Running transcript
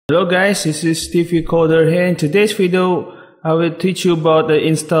Hello guys, this is TV Coder here. In today's video, I will teach you about the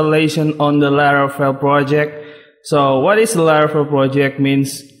installation on the Laravel project. So what is the Laravel project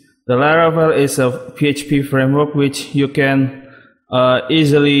means? The Laravel is a PHP framework which you can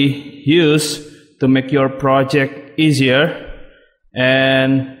easily use to make your project easier.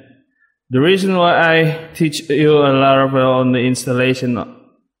 And the reason why I teach you a Laravel on the installation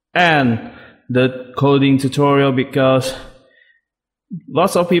and the coding tutorial, because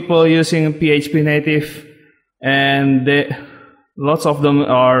lots of people using PHP native and lots of them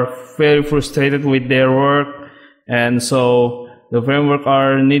are very frustrated with their work, and so the framework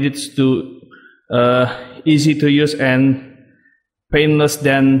are needed to easy to use and painless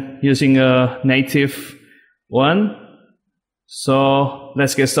than using a native one. So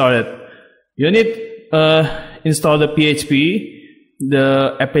let's get started. You need install the PHP,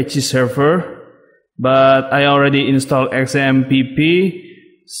 the Apache server, but I already installed XAMPP.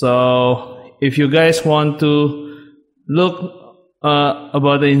 So if you guys want to look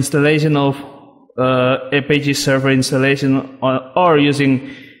about the installation of Apache server installation or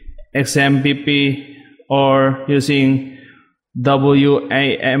using XAMPP or using WAMPP,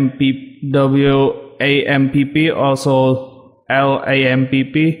 also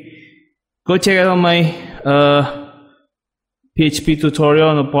LAMPP, go check out my PHP tutorial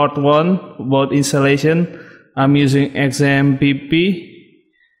on the part 1 about installation. I'm using XAMPP.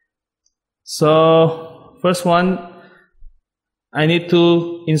 So first one, I need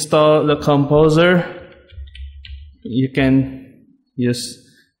to install the composer. You can use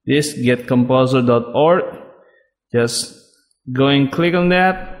this getcomposer.org. Just go and click on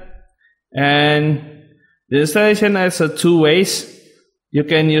that, and the installation has two ways. You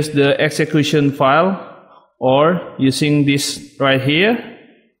can use the execution file or using this right here.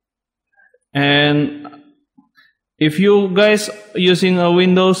 And if you guys using a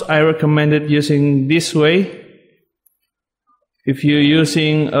Windows, I recommend it using this way. If you're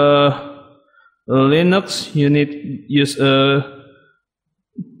using Linux, you need to use a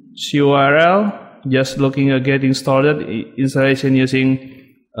URL. Just looking at getting started installation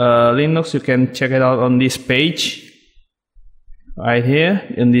using Linux, you can check it out on this page right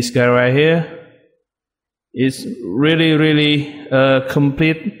here, and this guy right here. It's really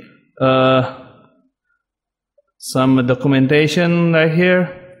complete. Some documentation right here.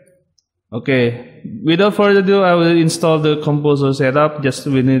 Okay, without further ado, I will install the composer setup. Just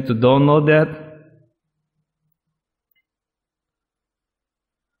we need to download that,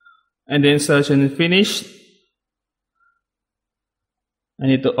 and the installation is finished. I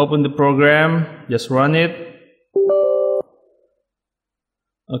need to open the program, just run it.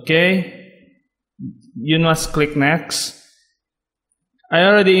 Okay, you must click next. I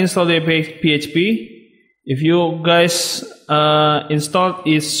already installed the PHP. If you guys installed,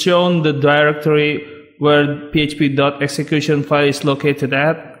 it's shown the directory where php.execution file is located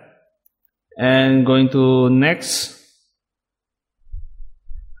at. And going to next.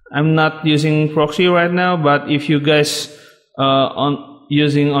 I'm not using proxy right now, but if you guys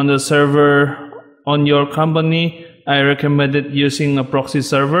using on the server on your company, I recommend it using a proxy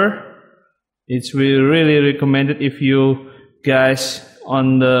server. It's really recommended if you guys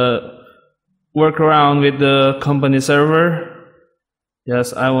on the work around with the company server.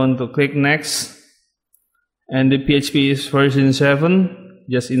 Yes, I want to click next, and the PHP is version 7.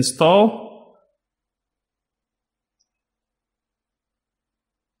 Just install.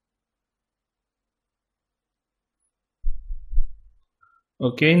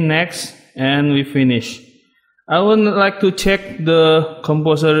 Okay, next, and we finish. I would like to check the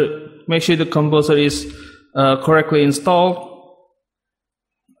composer, make sure the composer is correctly installed.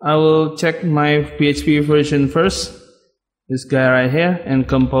 I will check my PHP version first, this guy right here, and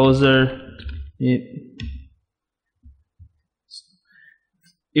composer.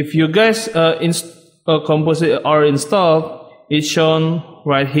 If you guys composer are installed, it's shown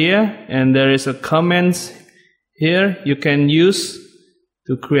right here, and there is a comments here you can use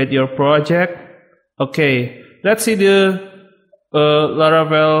to create your project. Okay, let's see the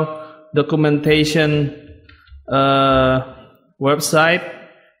Laravel documentation website.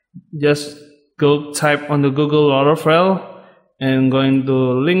 Just go type on the Google Laravel and going to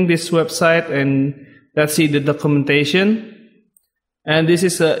link this website, and let's see the documentation. And this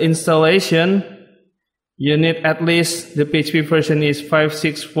is an installation. You need at least the PHP version is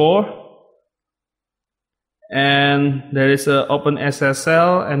 5.6.4, and there is a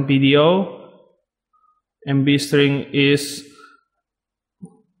OpenSSL and PDO. MB string is,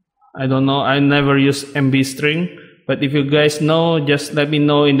 I don't know, I never use MB string. But if you guys know, just let me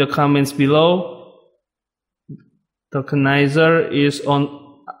know in the comments below. Tokenizer is on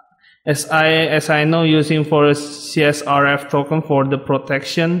as I know, using for a CSRF token for the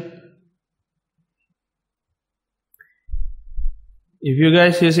protection. If you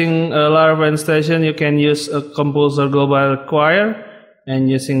guys using a Laravel installation, you can use a composer global require and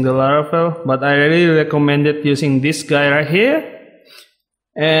using the Laravel, but I really recommended using this guy right here.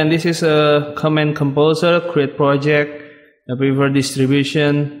 And this is a command composer, create project, a prefer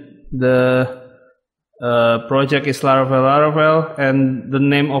distribution. The project is Laravel, and the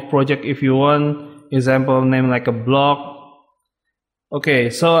name of project if you want, example name like a blog.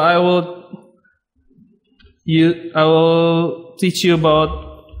 Okay, so I will teach you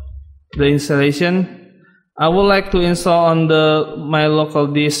about the installation. I would like to install on my local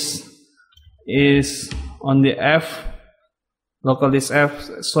disk is on the local disk F.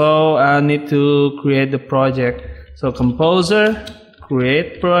 So I need to create the project. So composer,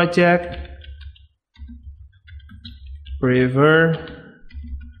 create project, prefer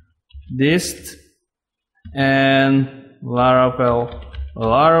disk, and Laravel.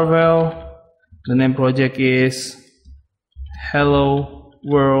 The name project is Hello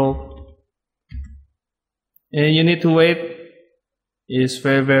World. And you need to wait. It's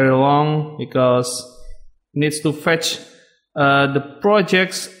very long because it needs to fetch the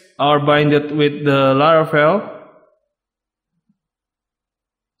projects are binded with the Laravel.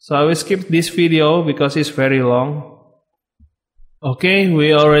 So I will skip this video because it's very long. Okay,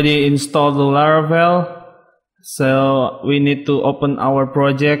 we already installed the Laravel, so we need to open our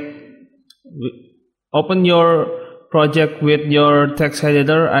project. Open your project with your text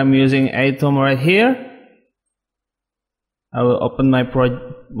editor. I'm using Atom right here. I will open my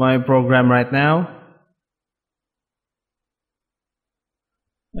program right now,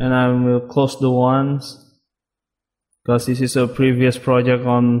 and I will close the ones because this is a previous project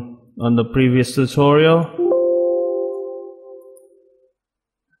on the previous tutorial.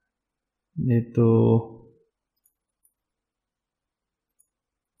 Need to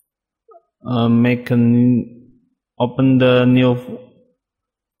open the new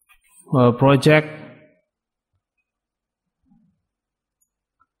project,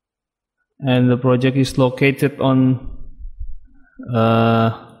 and the project is located on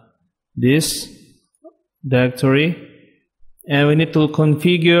this directory, and we need to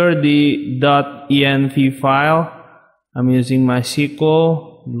configure the .env file. I'm using MySQL.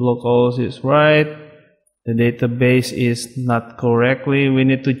 The localhost is right, the database is not correctly. We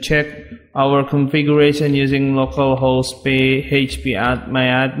need to check our configuration using localhost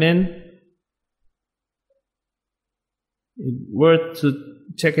phpMyAdmin. It's worth to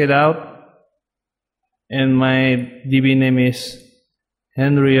check it out. And my DB name is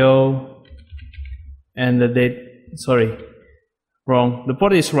Henryo, and the the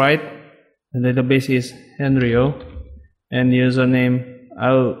port is right, the database is Henryo, and username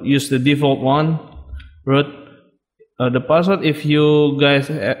I'll use the default one. Root the password, if you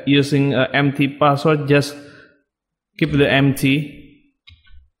guys using an empty password, just keep the empty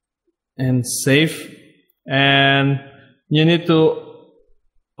and save. And you need to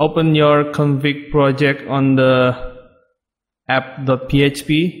open your config project on the app.php.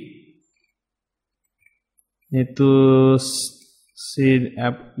 Need to see the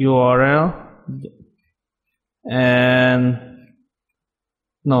app URL, and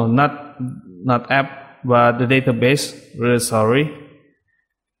no, not app, but the database. Really sorry.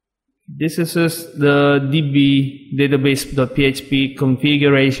 This is the DB database.php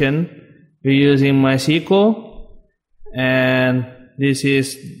configuration. We're using MySQL, and this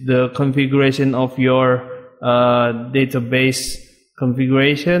is the configuration of your database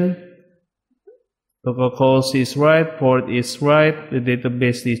configuration. Localhost is right, port is right, the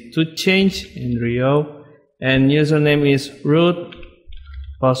database is to change in Rio, and username is root.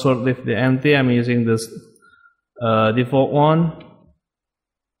 Password leave the empty. I'm using this default one.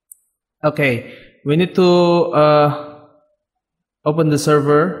 Okay, we need to open the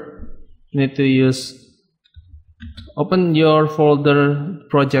server. You need to open your folder.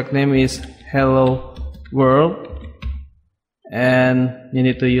 Project name is Hello World, and you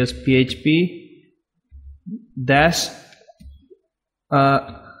need to use PHP dash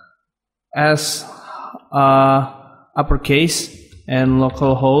as uppercase, and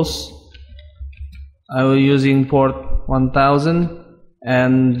localhost I will using port 1000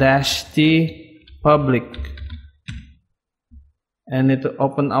 and -t public, and need to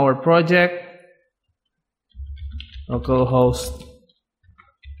open our project. Localhost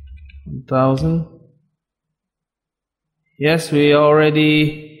 1000. Yes, we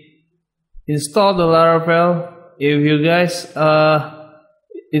already installed the Laravel. If you guys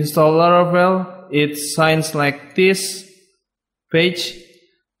install Laravel, it signs like this page.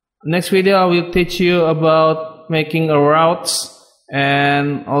 Next video I will teach you about making a routes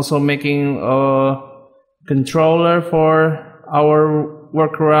and also making a controller for our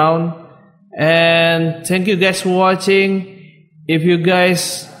workaround. And thank you guys for watching. If you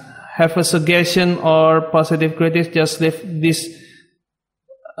guys have a suggestion or positive critics, just leave this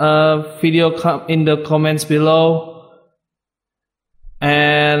video in the comments below.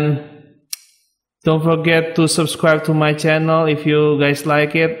 And don't forget to subscribe to my channel if you guys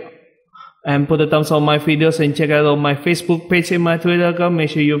like it, and put a thumbs up on my videos, and check out my Facebook page and my Twitter account.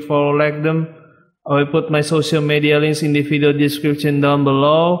 Make sure you follow, like them. I will put my social media links in the video description down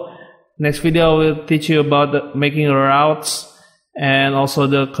below. Next video I will teach you about making routes and also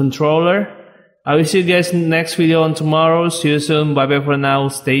the controller. I will see you guys next video on tomorrow. See you soon. Bye bye for now.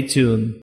 Stay tuned.